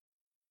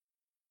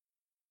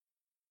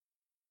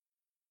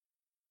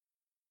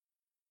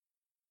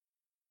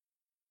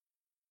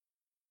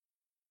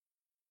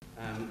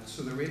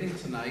So the reading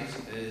tonight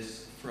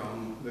is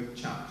from Luke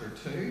chapter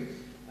 2.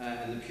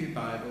 In the Pew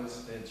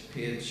Bibles, it's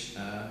page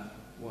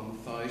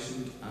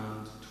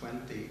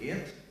 1028.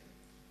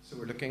 So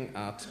we're looking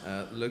at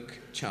Luke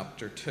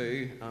chapter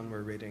 2, and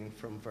we're reading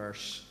from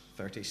verse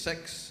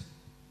 36.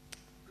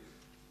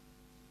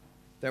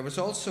 There was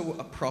also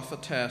a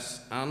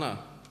prophetess, Anna,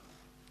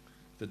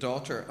 the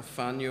daughter of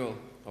Phanuel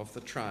of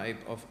the tribe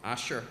of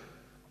Asher.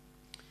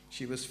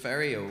 She was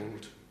very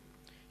old.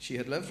 She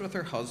had lived with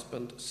her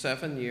husband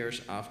 7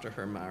 years after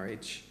her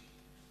marriage,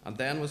 and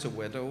then was a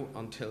widow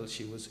until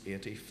she was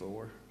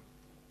 84.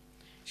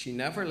 She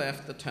never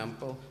left the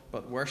temple,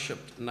 but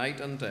worshipped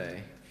night and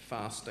day,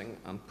 fasting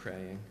and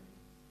praying.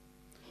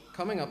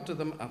 Coming up to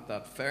them at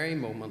that very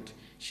moment,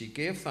 she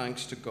gave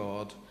thanks to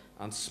God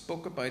and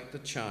spoke about the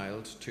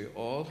child to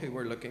all who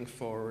were looking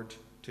forward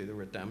to the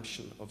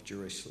redemption of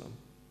Jerusalem.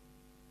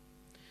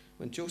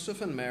 When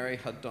Joseph and Mary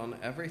had done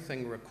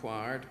everything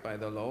required by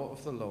the law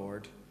of the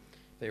Lord,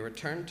 they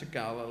returned to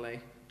Galilee,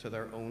 to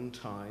their own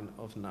town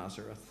of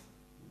Nazareth.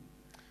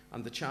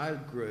 And the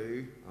child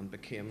grew and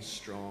became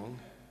strong.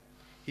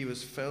 He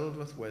was filled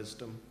with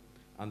wisdom,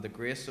 and the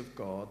grace of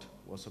God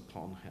was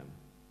upon him.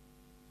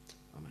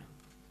 Amen.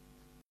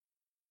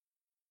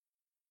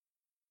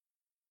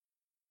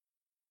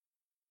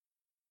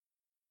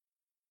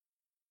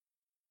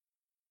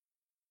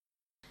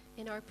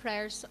 In our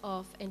prayers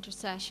of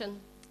intercession,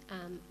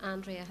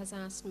 Andrea has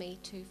asked me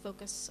to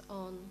focus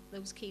on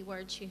those key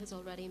words she has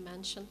already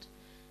mentioned: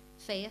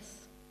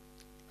 faith,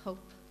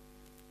 hope,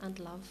 and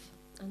love.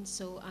 And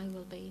so I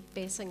will be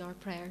basing our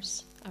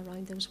prayers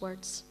around those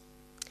words.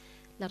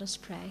 Let us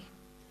pray.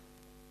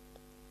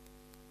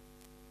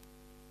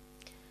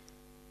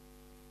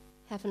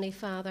 Heavenly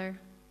Father,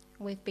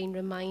 we've been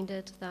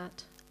reminded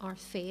that our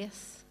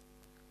faith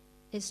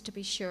is to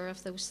be sure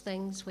of those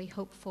things we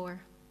hope for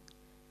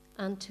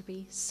and to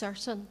be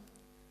certain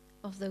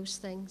of those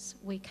things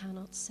we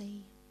cannot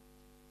see.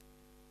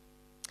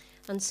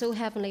 And so,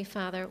 Heavenly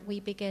Father,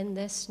 we begin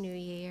this new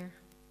year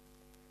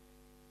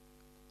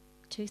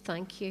to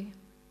thank you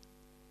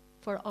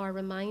for our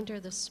reminder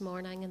this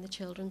morning in the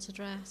children's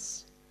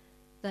address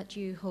that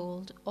you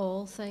hold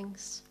all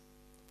things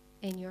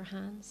in your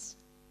hands.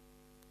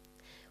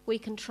 We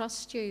can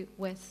trust you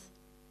with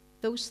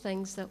those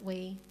things that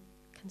we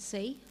can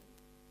see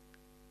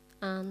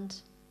and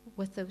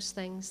with those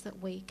things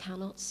that we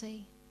cannot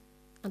see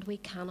and we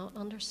cannot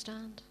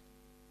understand.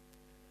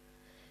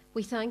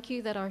 We thank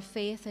you that our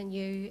faith in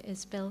you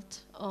is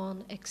built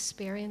on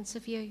experience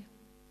of you.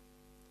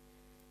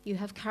 You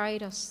have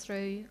carried us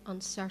through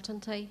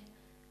uncertainty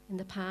in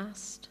the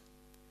past,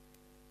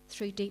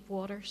 through deep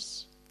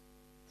waters,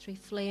 through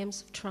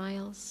flames of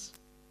trials,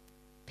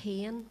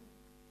 pain,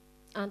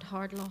 and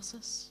hard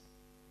losses.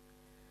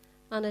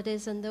 And it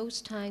is in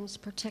those times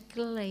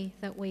particularly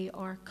that we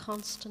are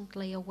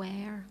constantly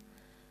aware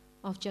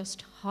of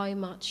just how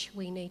much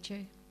we need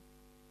you,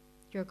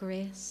 your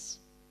grace,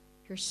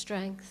 your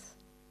strength,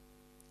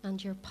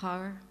 and your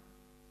power.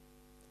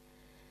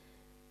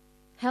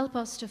 Help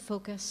us to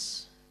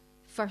focus,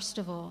 first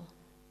of all,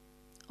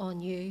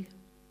 on you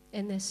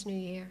in this new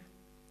year.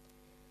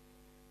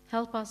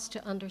 Help us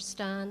to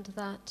understand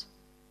that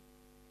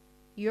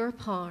your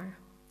power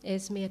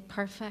is made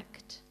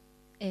perfect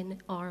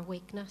in our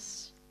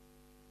weakness.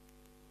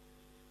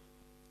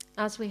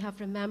 As we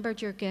have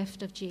remembered your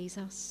gift of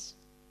Jesus,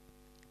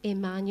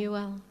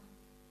 Emmanuel,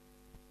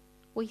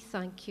 we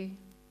thank you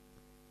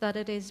that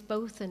it is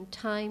both in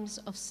times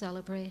of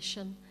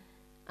celebration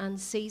and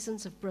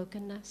seasons of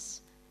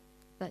brokenness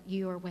that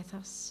you are with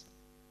us,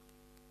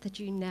 that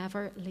you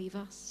never leave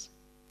us.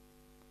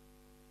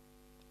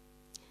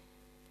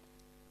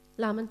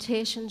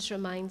 Lamentations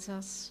reminds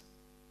us,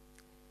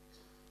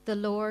 the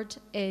Lord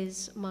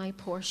is my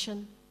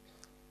portion,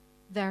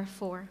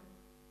 therefore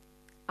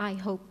I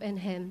hope in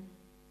him.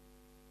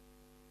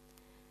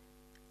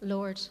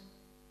 Lord,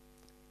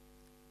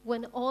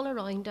 when all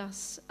around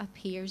us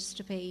appears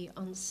to be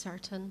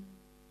uncertain,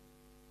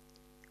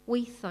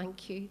 we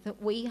thank you that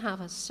we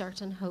have a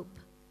certain hope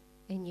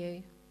in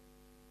you.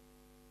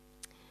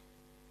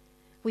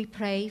 We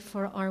pray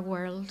for our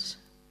world,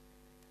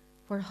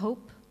 where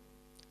hope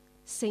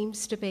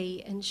seems to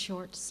be in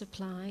short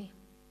supply,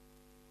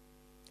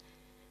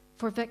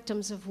 for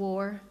victims of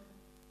war,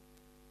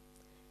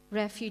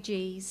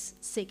 refugees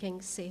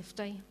seeking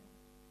safety,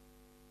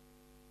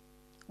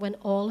 when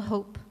all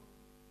hope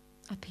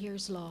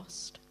appears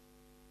lost,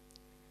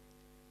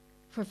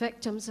 for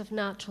victims of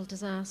natural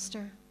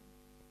disaster,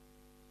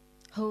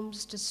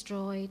 homes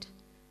destroyed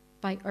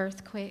by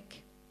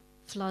earthquake,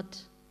 flood,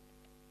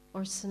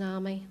 or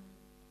tsunami,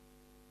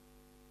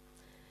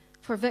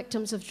 for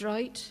victims of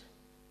drought,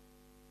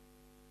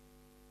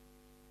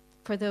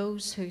 for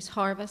those whose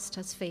harvest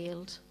has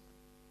failed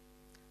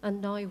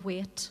and now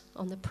wait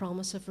on the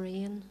promise of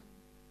rain,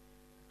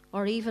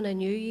 or even a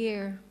new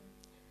year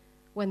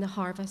when the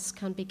harvest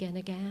can begin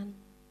again,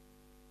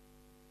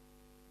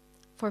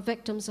 for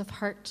victims of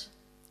hurt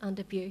and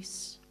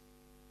abuse.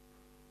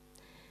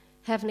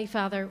 Heavenly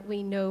Father,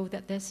 we know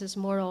that this is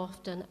more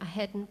often a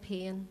hidden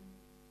pain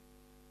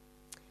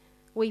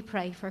we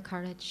pray for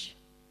courage,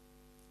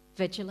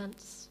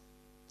 vigilance,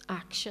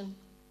 action,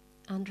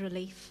 and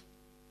relief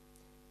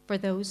for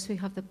those who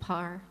have the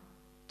power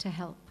to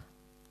help.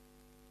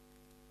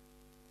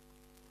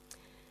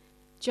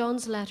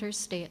 John's letter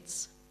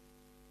states,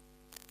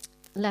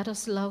 "Let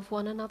us love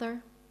one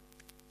another,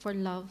 for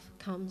love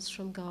comes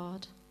from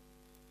God.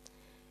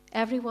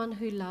 Everyone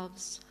who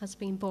loves has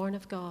been born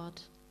of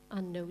God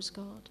and knows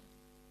God.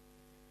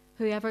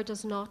 Whoever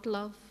does not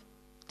love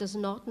does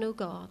not know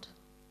God,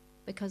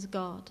 because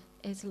God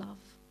is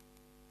love."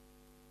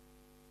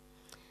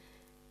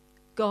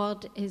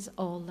 God is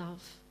all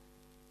love,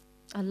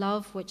 a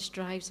love which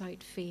drives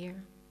out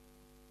fear.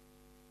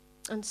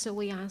 And so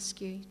we ask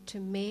you to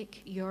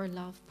make your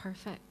love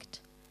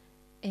perfect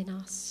in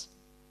us,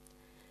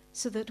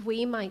 so that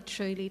we might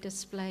truly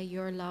display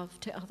your love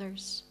to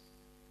others.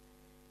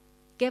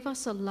 Give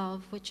us a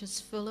love which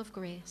is full of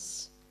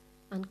grace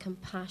and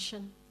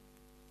compassion.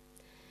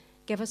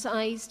 Give us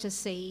eyes to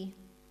see,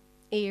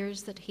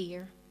 ears that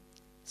hear,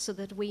 so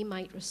that we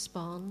might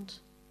respond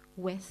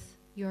with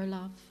your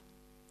love.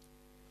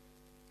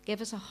 Give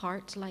us a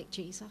heart like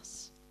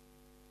Jesus,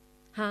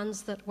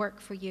 hands that work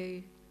for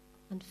you,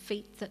 and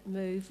feet that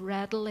move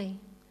readily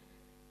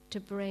to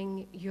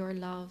bring your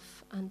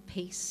love and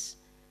peace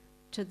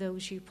to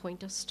those you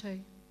point us to.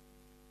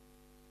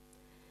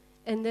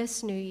 In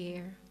this new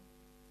year,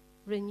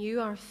 renew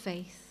our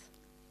faith,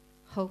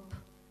 hope,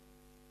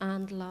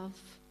 and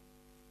love.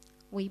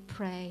 We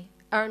pray,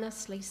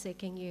 earnestly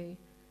seeking you,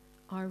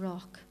 our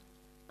rock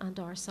and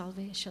our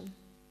salvation.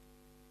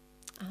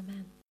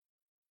 Amen.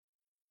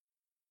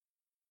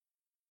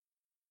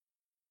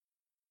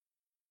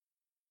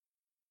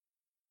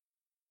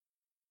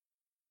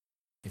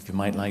 If you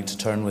might like to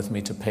turn with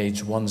me to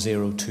page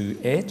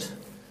 1028,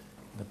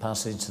 the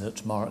passage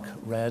that Mark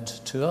read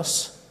to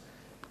us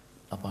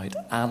about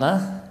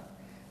Anna.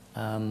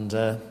 And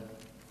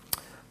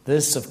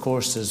this, of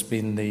course, has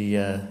been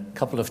the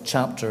couple of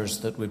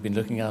chapters that we've been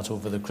looking at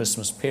over the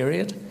Christmas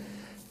period,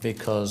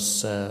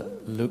 because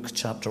Luke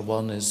chapter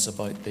 1 is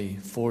about the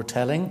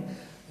foretelling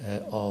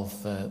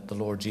of the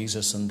Lord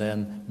Jesus, and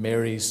then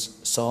Mary's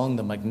song,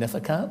 the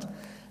Magnificat,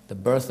 the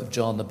birth of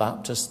John the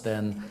Baptist,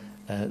 then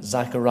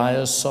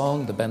Zachariah's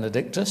song, the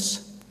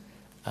Benedictus,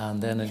 and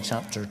then in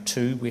chapter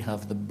 2 we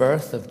have the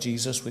birth of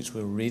Jesus, which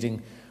we're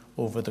reading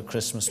over the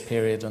Christmas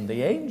period, and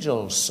the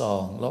angel's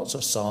song, lots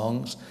of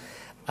songs.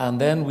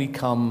 And then we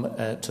come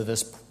to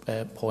this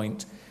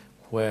point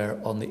where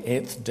on the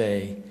 8th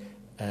day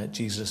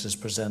Jesus is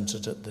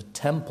presented at the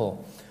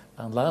temple.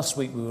 And last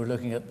week we were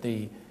looking at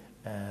the,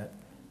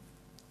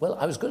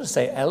 I was going to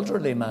say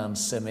elderly man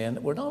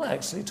Simeon. We're not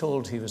actually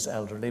told he was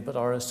elderly, but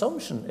our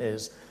assumption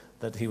is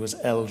that he was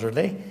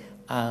elderly.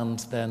 And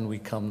then we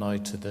come now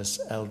to this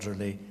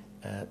elderly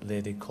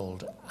lady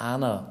called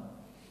Anna.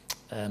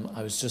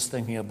 I was just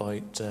thinking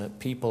about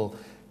people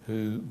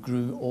who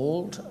grew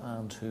old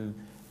and who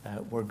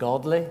were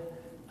godly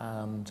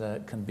and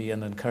can be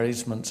an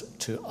encouragement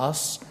to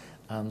us.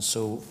 And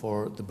so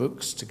for the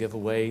books to give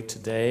away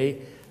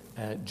today,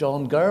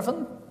 John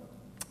Girvan,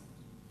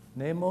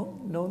 name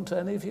known to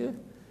any of you?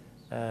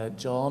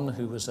 John,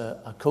 who was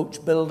a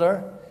coach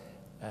builder,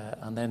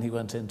 and then he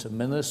went into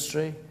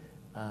ministry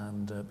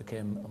and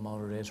became a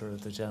moderator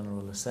of the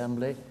General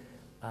Assembly.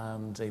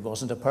 And he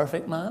wasn't a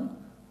perfect man,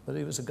 but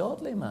he was a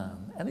godly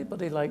man.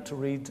 Anybody like to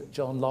read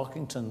John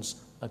Lockington's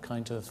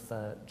account of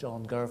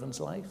John Girvan's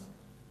life?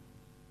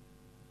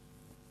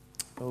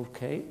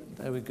 Okay,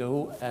 there we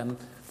go.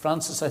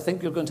 Francis, I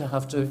think you're going to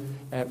have to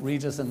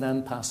read it and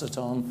then pass it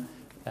on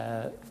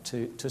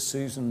to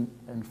Susan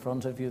in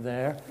front of you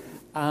there.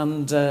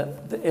 And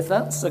if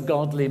that's a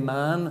godly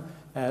man,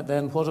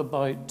 then what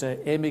about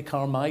Amy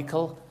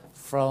Carmichael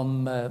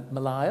from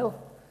Malile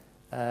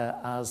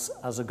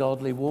as a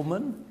godly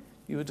woman?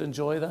 You would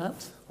enjoy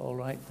that? All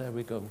right, there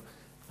we go.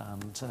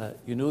 And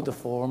you know the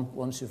form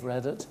once you've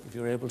read it, if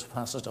you're able to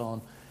pass it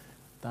on.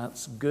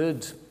 That's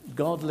good.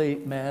 Godly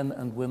men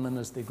and women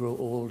as they grow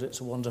old, it's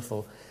a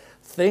wonderful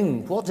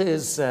thing. What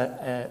is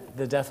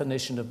the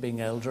definition of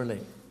being elderly?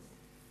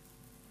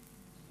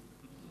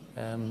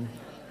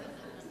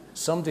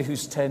 Somebody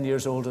who's 10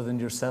 years older than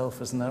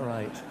yourself, isn't that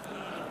right?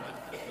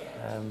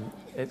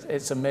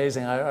 It's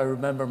amazing. I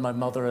remember my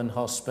mother in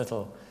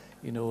hospital,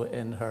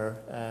 in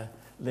her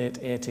late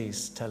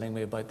 80s, telling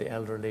me about the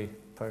elderly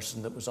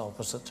person that was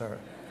opposite her,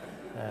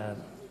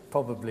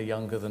 probably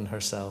younger than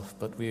herself,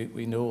 but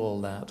we know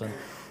all that.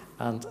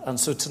 And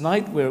so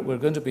tonight we're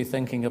going to be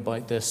thinking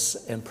about this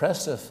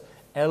impressive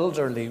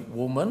elderly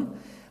woman,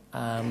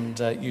 and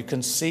you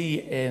can see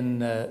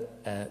in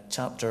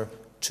chapter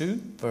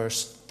 2,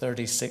 verse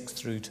 36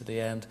 through to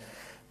the end,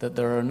 that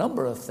there are a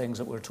number of things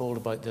that we're told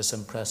about this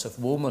impressive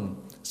woman.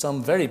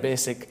 Some very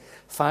basic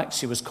facts.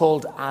 She was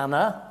called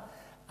Anna,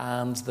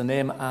 and the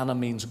name Anna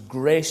means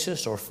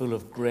gracious or full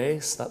of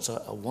grace. That's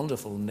a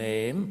wonderful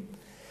name.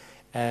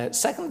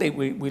 Secondly,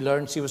 we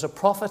learned she was a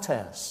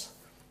prophetess.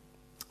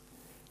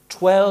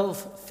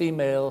 12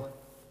 female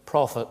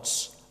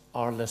prophets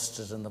are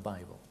listed in the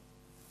Bible.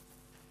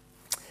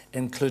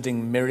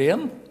 including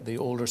Miriam, the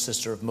older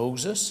sister of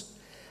Moses,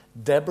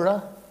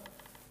 Deborah,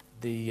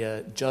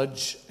 the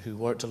judge who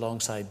worked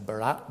alongside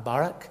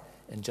Barak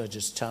in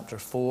Judges chapter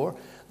 4.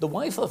 The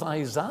wife of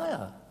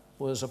Isaiah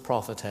was a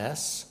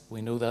prophetess.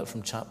 We know that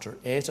from chapter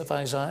 8 of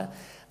Isaiah.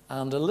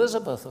 And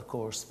Elizabeth, of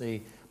course,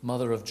 the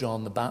mother of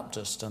John the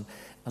Baptist. And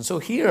so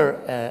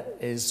here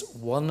is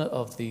one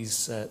of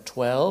these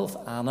 12,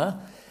 Anna,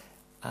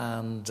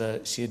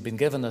 and she had been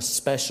given a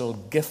special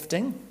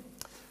gifting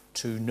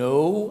to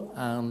know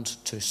and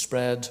to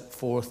spread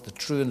forth the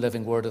true and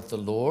living word of the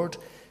Lord.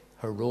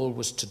 Her role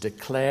was to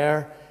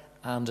declare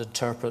and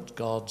interpret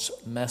God's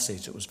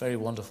message. It was a very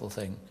wonderful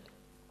thing.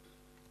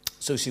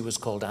 So she was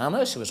called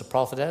Anna, she was a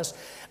prophetess,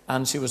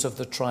 and she was of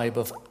the tribe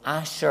of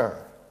Asher.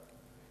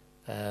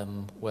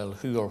 Well,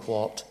 who or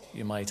what,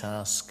 you might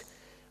ask,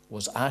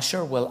 was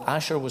Asher? Well,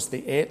 Asher was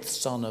the 8th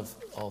son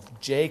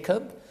of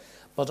Jacob,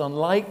 but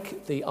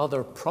unlike the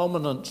other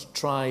prominent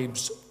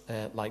tribes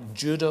like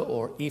Judah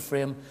or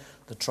Ephraim,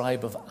 the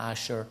tribe of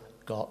Asher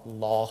got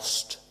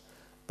lost,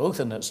 both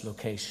in its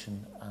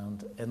location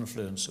and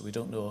influence. So we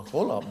don't know a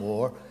whole lot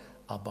more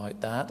about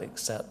that,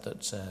 except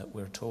that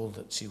we're told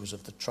that she was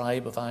of the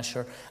tribe of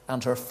Asher,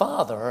 and her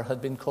father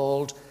had been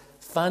called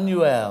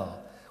Phanuel,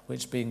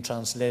 which being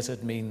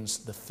translated means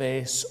the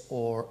face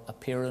or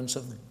appearance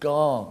of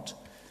God.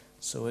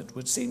 So it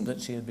would seem that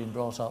she had been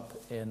brought up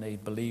in a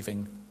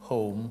believing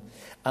home.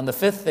 And the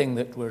 5th thing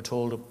that we're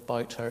told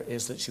about her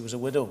is that she was a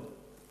widow.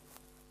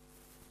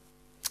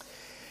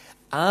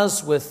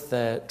 As with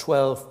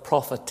 12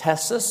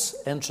 prophetesses,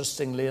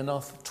 interestingly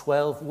enough,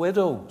 12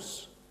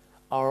 widows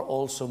are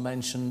also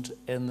mentioned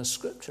in the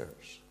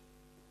scriptures.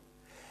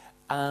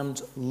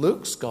 And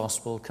Luke's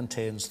gospel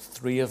contains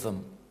 3 of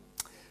them.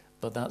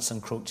 But that's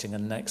encroaching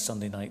in next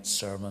Sunday night's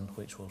sermon,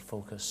 which will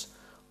focus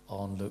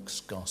on Luke's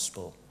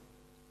gospel.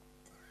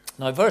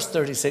 Now, verse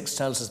 36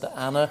 tells us that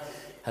Anna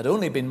had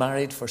only been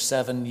married for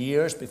 7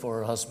 years before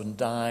her husband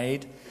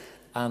died,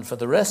 and for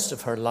the rest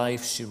of her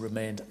life she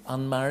remained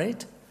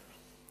unmarried.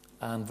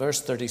 And verse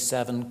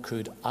 37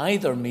 could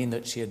either mean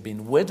that she had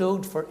been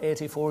widowed for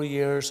 84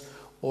 years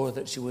or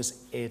that she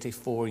was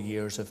 84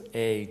 years of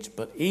age.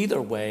 But either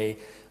way,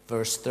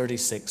 verse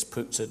 36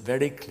 puts it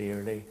very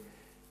clearly,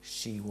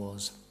 she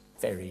was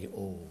very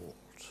old.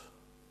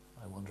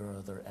 I wonder,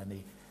 are there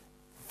any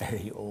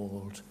very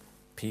old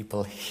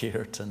people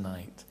here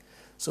tonight?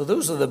 So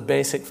those are the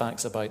basic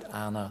facts about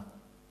Anna.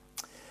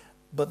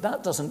 But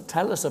that doesn't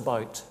tell us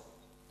about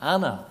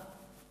Anna.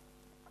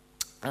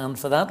 And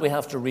for that we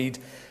have to read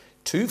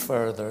 2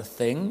 further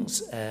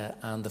things.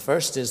 And the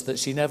first is that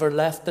she never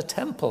left the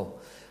temple,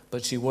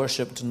 but she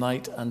worshipped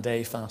night and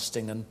day,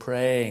 fasting and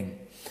praying.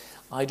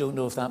 I don't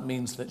know if that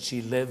means that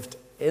she lived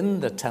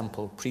in the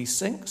temple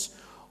precincts,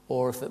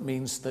 or if it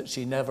means that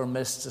she never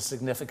missed a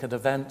significant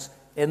event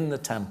in the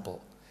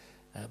temple.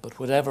 But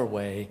whatever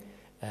way,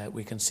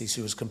 we can see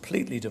she was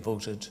completely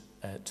devoted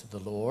to the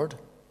Lord.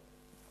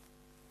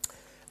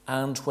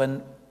 And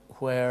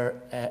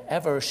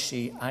wherever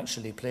she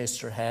actually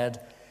placed her head,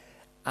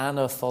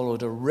 Anna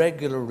followed a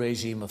regular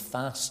regime of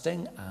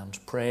fasting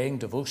and praying,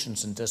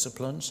 devotions and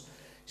disciplines.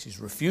 She's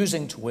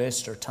refusing to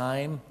waste her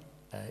time,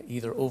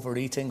 either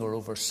overeating or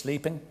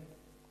oversleeping.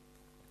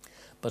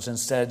 But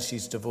instead,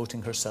 she's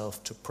devoting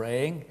herself to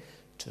praying,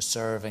 to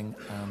serving,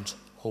 and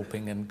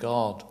hoping in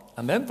God.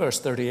 And then verse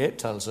 38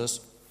 tells us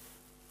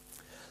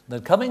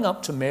that coming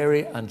up to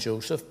Mary and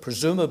Joseph,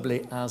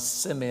 presumably as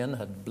Simeon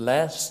had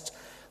blessed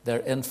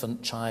their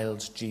infant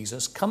child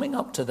Jesus, coming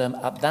up to them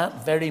at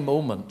that very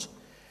moment,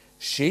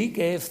 she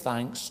gave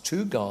thanks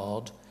to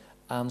God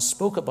and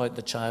spoke about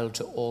the child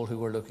to all who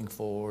were looking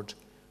forward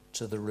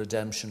to the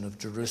redemption of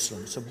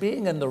Jerusalem. So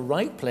being in the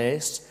right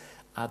place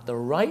at the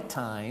right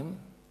time,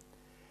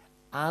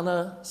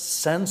 Anna,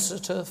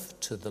 sensitive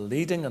to the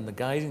leading and the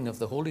guiding of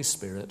the Holy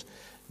Spirit,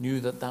 knew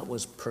that that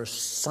was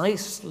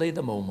precisely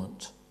the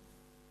moment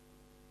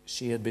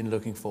she had been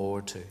looking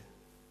forward to.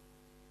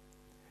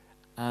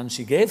 And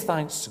she gave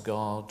thanks to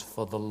God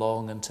for the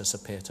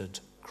long-anticipated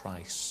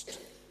Christ.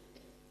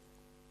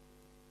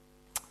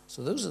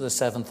 So those are the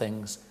 7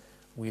 things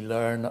we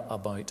learn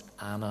about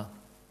Anna,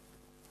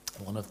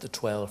 one of the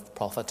 12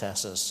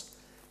 prophetesses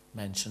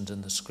mentioned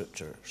in the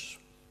scriptures.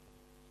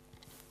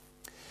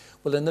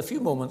 Well, in the few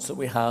moments that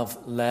we have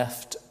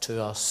left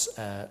to us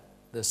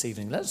this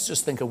evening, let's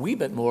just think a wee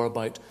bit more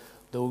about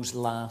those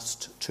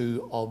last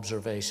 2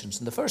 observations.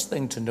 And the first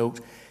thing to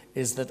note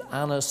is that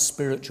Anna's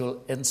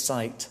spiritual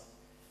insight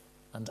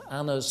and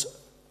Anna's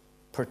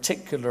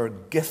particular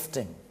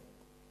gifting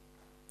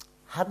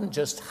hadn't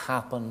just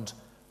happened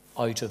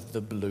out of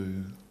the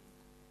blue.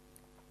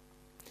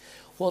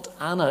 What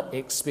Anna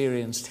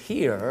experienced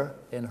here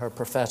in her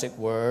prophetic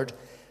word,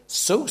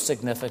 so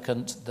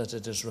significant that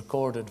it is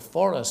recorded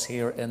for us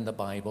here in the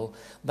Bible,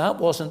 that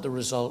wasn't the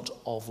result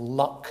of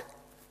luck.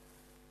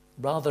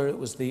 Rather, it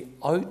was the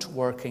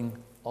outworking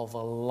of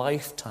a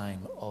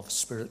lifetime of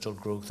spiritual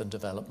growth and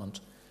development,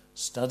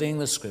 studying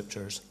the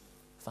scriptures,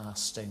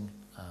 fasting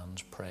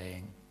and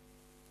praying.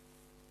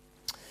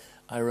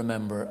 I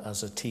remember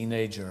as a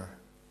teenager,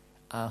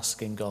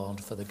 asking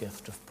God for the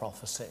gift of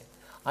prophecy.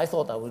 I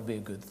thought that would be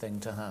a good thing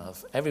to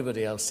have.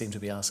 Everybody else seemed to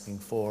be asking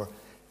for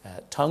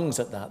tongues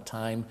at that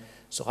time,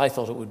 so I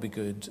thought it would be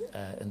good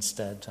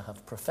instead to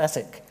have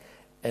prophetic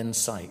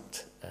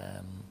insight.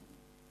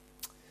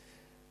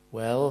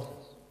 Well,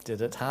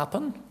 did it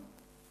happen?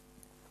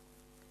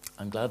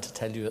 I'm glad to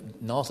tell you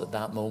not at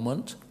that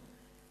moment,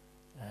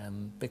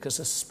 because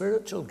a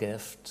spiritual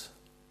gift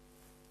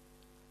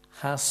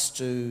has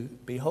to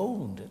be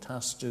honed, it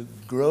has to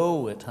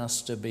grow, it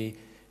has to be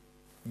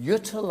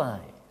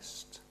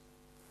utilized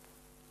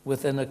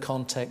within a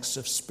context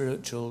of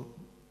spiritual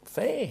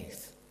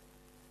faith.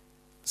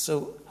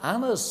 So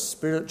Anna's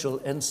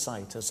spiritual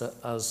insight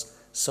as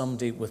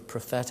somebody with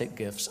prophetic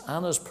gifts,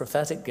 Anna's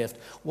prophetic gift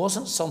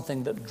wasn't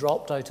something that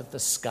dropped out of the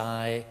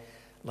sky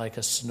like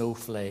a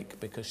snowflake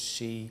because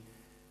she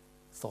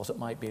thought it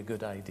might be a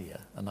good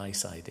idea, a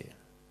nice idea.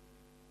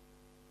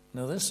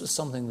 No, this was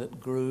something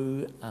that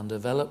grew and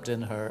developed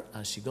in her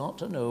as she got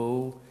to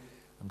know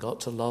and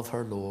got to love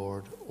her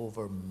Lord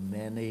over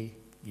many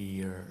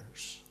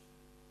years.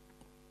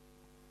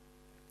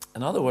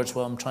 In other words,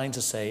 what I'm trying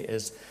to say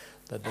is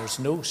that there's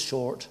no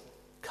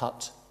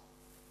shortcut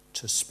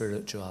to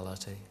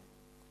spirituality.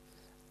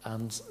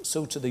 And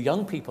so to the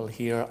young people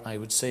here, I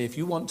would say if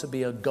you want to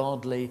be a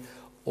godly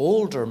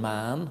older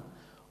man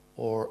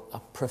or a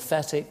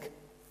prophetic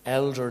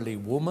elderly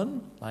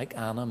woman, like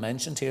Anna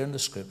mentioned here in the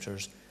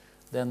scriptures,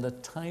 then the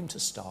time to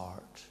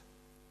start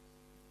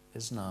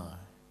is now.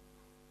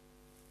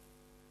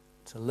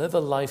 To live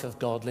a life of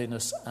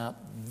godliness at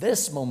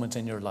this moment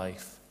in your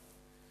life,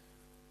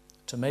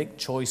 to make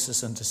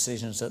choices and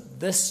decisions at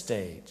this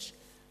stage,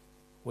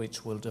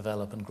 which will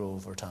develop and grow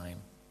over time.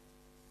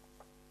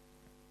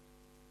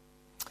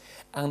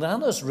 And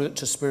Anna's route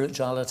to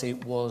spirituality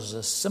was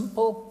as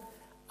simple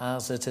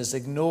as it is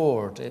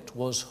ignored. It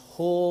was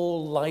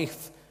whole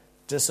life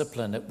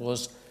discipline. It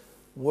was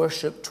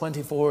worship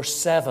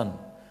 24/7.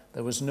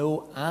 There was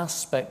no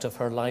aspect of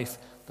her life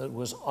that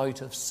was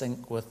out of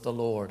sync with the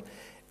Lord.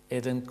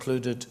 It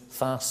included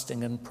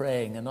fasting and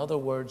praying. In other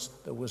words,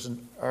 there was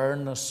an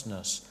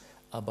earnestness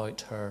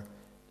about her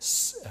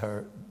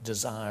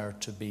desire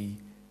to be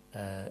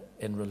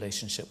in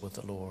relationship with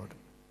the Lord.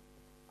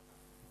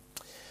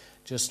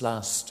 Just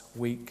last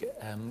week,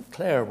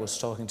 Claire was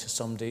talking to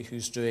somebody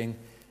who's doing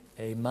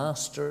a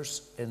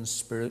master's in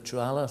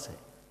spirituality.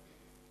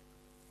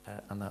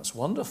 And that's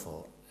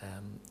wonderful.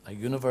 A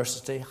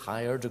university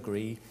higher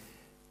degree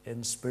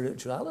in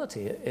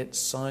spirituality. It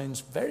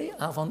sounds very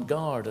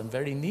avant-garde and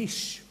very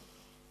niche.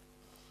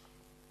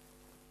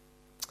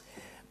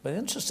 But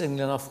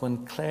interestingly enough,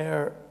 when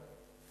Claire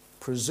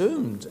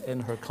presumed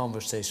in her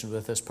conversation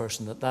with this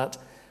person that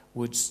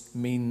would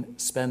mean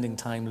spending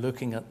time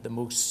looking at the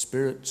most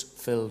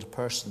spirit-filled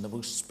person, the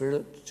most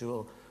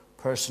spiritual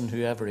person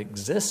who ever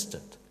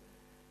existed,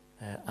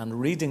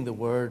 and reading the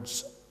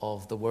words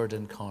of the Word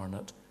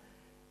incarnate,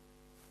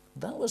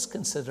 that was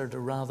considered a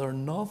rather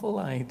novel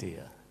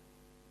idea,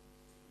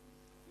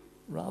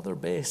 rather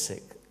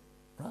basic,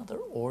 rather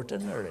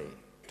ordinary,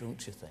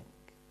 don't you think?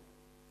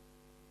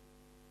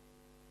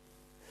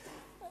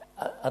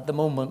 At the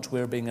moment,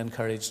 we're being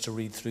encouraged to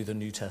read through the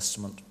New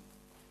Testament,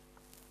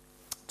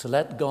 to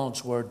let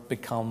God's Word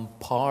become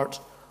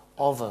part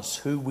of us,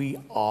 who we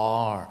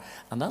are.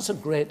 And that's a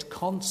great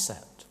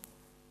concept.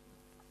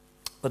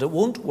 But it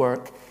won't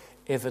work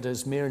if it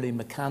is merely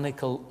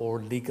mechanical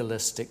or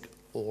legalistic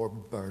or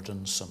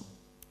burdensome.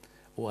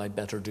 Oh, I'd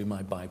better do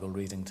my Bible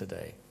reading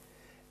today.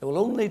 It will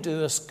only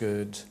do us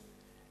good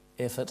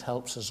if it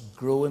helps us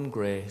grow in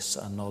grace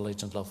and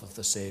knowledge and love of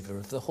the Saviour.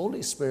 If the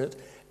Holy Spirit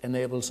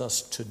enables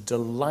us to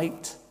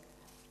delight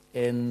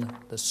in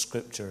the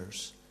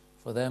Scriptures,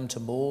 for them to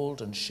mould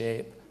and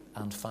shape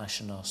and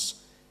fashion us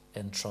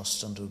in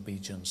trust and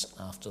obedience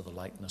after the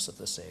likeness of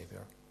the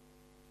Saviour.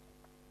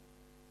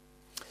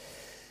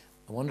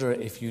 I wonder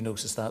if you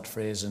notice that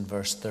phrase in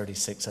verse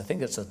 36. I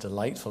think it's a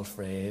delightful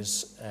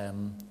phrase.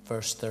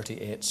 Verse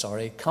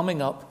 38,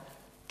 coming up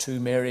to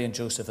Mary and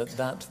Joseph at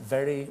that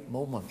very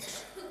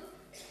moment,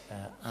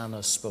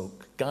 Anna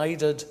spoke,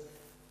 guided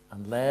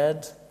and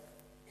led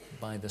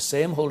by the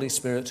same Holy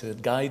Spirit who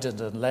had guided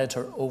and led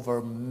her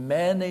over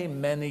many,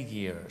 many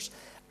years.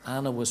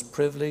 Anna was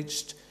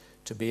privileged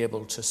to be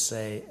able to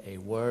say a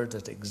word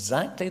at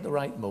exactly the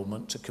right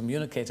moment, to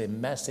communicate a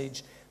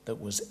message that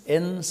was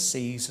in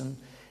season,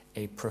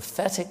 a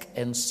prophetic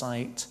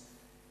insight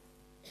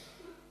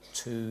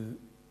to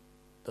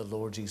the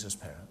Lord Jesus'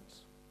 parents.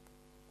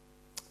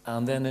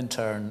 And then in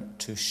turn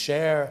to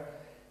share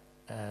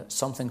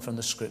something from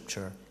the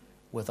Scripture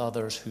with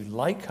others who,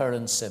 like her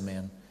and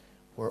Simeon,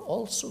 were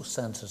also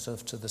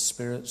sensitive to the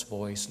Spirit's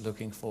voice,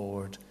 looking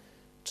forward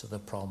to the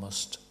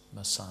promised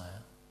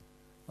Messiah.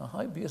 Now,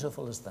 how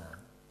beautiful is that?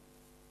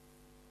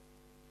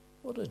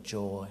 What a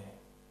joy.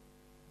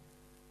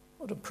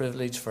 What a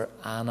privilege for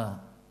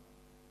Anna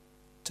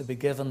to be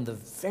given the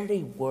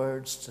very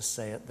words to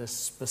say at this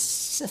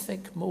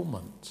specific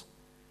moment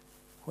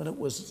when it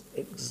was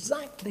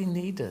exactly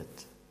needed.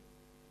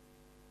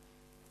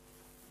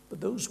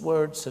 But those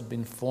words had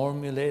been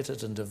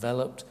formulated and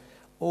developed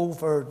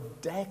over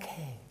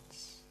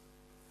decades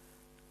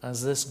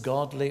as this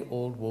godly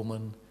old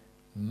woman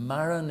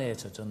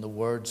marinated in the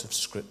words of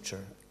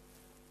Scripture,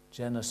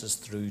 Genesis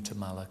through to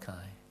Malachi.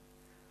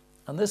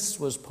 And this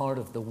was part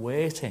of the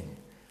waiting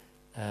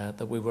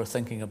that we were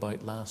thinking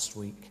about last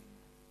week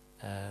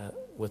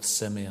with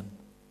Simeon.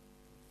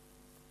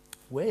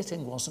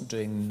 Waiting wasn't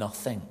doing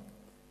nothing.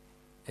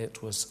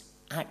 It was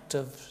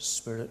active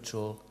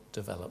spiritual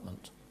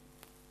development.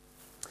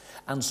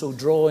 And so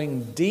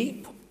drawing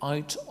deep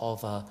out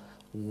of a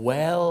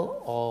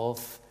well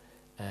of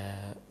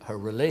her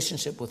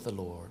relationship with the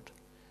Lord,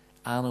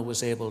 Anna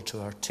was able to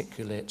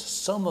articulate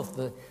some of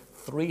the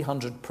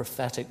 300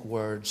 prophetic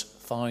words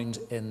found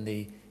in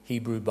the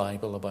Hebrew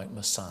Bible about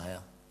Messiah,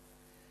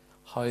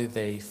 how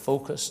they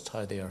focused,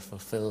 how they are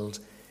fulfilled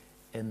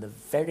in the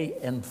very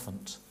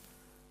infant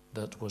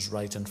that was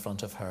right in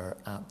front of her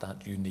at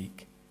that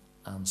unique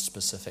and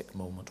specific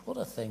moment. What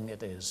a thing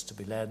it is to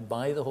be led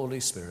by the Holy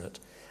Spirit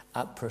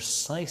at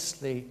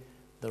precisely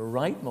the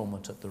right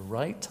moment, at the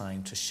right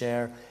time, to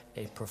share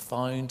a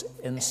profound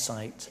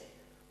insight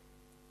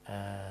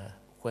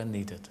when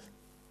needed.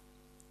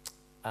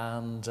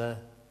 And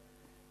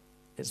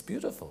it's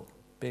beautiful,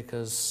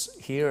 because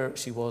here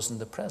she was in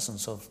the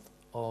presence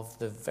of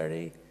the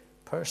very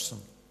person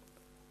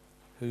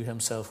who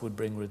himself would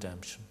bring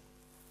redemption.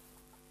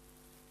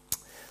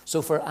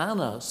 So for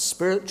Anna,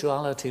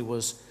 spirituality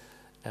was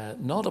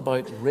not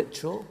about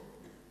ritual.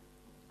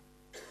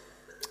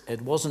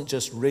 It wasn't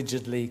just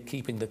rigidly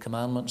keeping the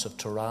commandments of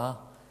Torah.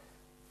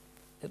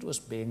 It was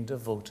being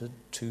devoted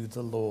to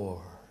the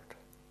Lord.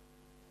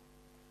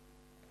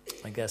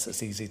 I guess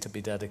it's easy to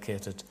be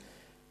dedicated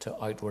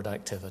to outward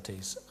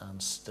activities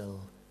and still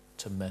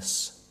to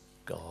miss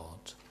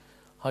God.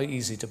 How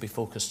easy to be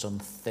focused on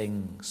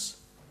things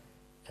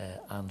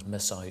and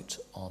miss out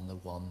on the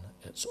one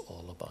it's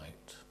all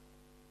about.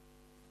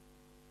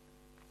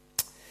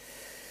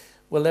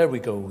 Well, there we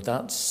go.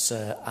 That's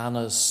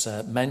Anna's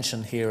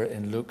mention here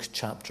in Luke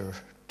chapter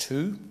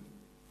 2.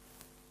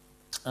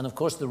 And of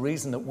course, the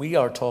reason that we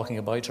are talking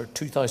about her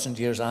 2,000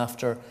 years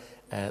after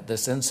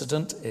this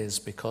incident is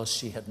because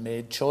she had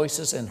made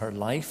choices in her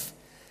life,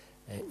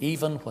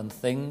 even when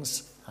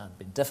things had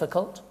been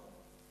difficult,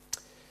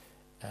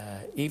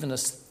 even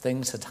as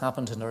things had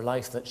happened in her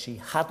life that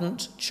she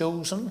hadn't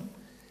chosen.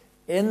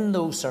 In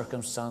those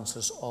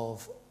circumstances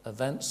of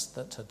events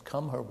that had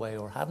come her way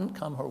or hadn't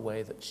come her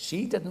way that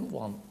she didn't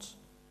want,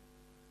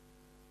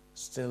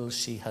 still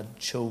she had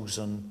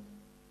chosen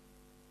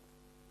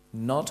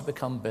not to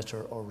become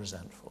bitter or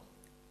resentful.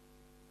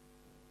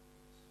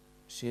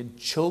 She had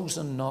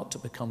chosen not to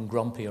become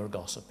grumpy or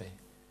gossipy.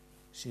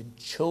 She had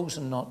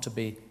chosen not to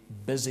be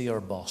busy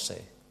or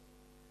bossy.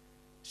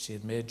 She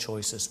had made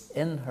choices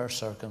in her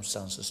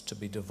circumstances to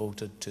be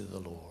devoted to the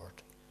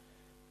Lord,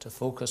 to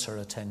focus her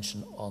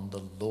attention on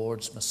the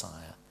Lord's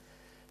Messiah,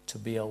 to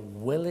be a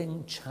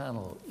willing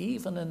channel,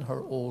 even in her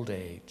old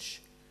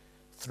age,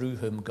 through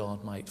whom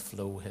God might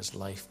flow his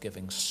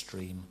life-giving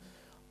stream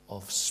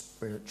of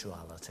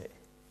spirituality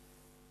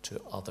to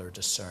other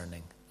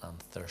discerning and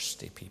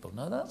thirsty people.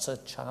 Now that's a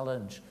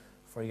challenge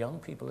for young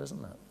people,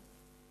 isn't it?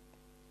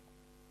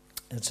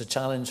 It's a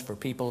challenge for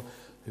people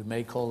who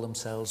may call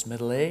themselves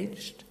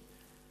middle-aged.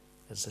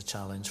 It's a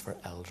challenge for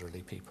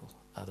elderly people.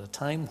 At a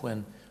time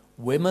when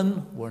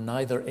women were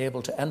neither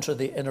able to enter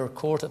the inner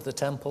court of the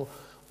temple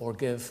or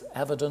give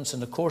evidence in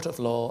the court of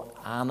law,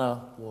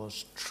 Anna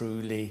was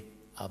truly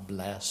a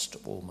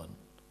blessed woman.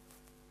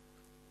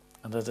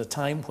 And at a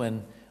time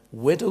when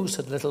widows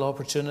had little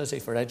opportunity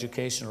for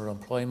education or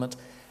employment,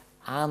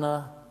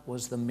 Anna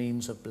was the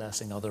means of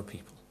blessing other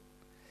people.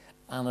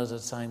 And at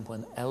a time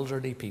when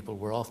elderly people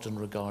were often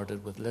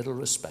regarded with little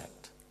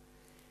respect,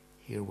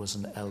 here was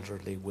an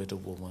elderly widow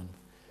woman,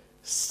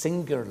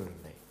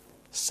 singularly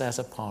set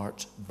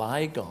apart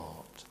by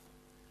God,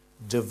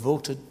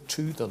 devoted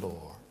to the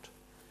Lord,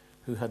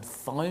 who had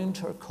found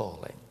her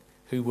calling,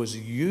 who was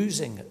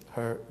using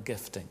her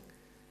gifting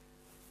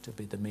to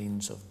be the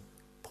means of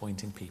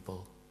pointing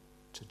people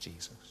to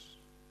Jesus.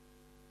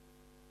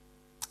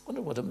 I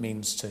wonder what it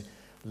means to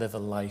live a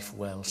life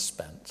well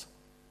spent.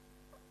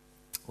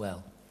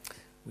 Well,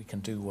 we can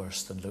do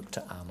worse than look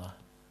to Anna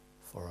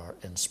for our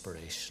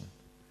inspiration,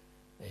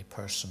 a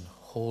person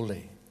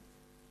wholly,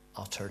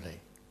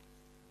 utterly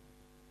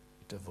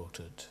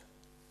devoted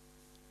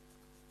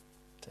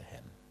to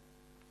him.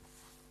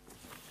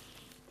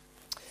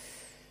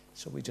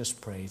 So we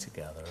just pray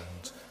together,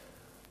 and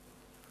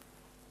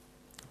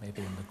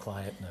maybe in the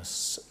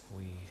quietness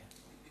we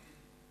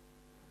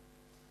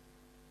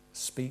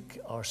speak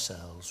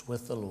ourselves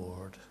with the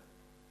Lord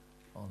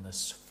on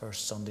this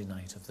first Sunday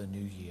night of the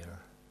new year,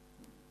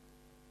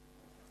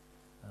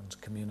 and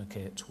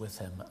communicate with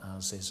him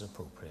as is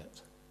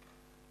appropriate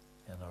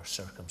in our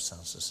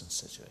circumstances and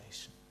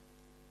situation.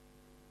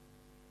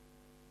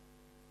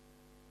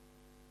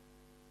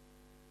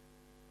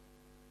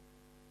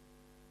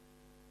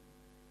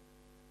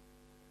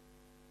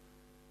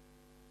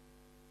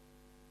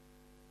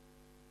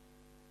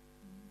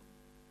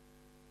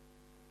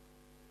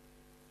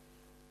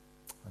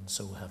 And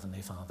so,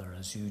 Heavenly Father,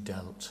 as you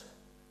dealt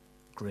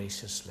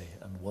graciously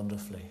and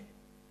wonderfully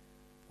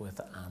with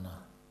Anna,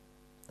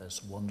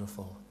 this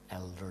wonderful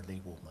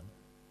elderly woman,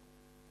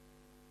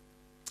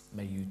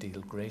 may you deal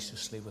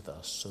graciously with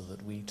us so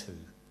that we too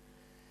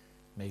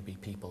may be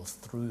people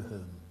through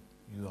whom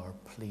you are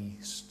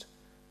pleased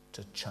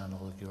to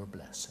channel your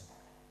blessing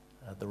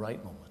at the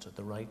right moment, at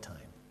the right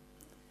time,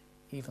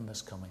 even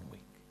this coming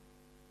week.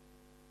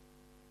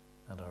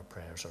 And our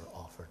prayers are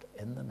offered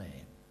in the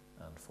name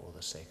and for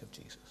the sake of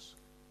Jesus.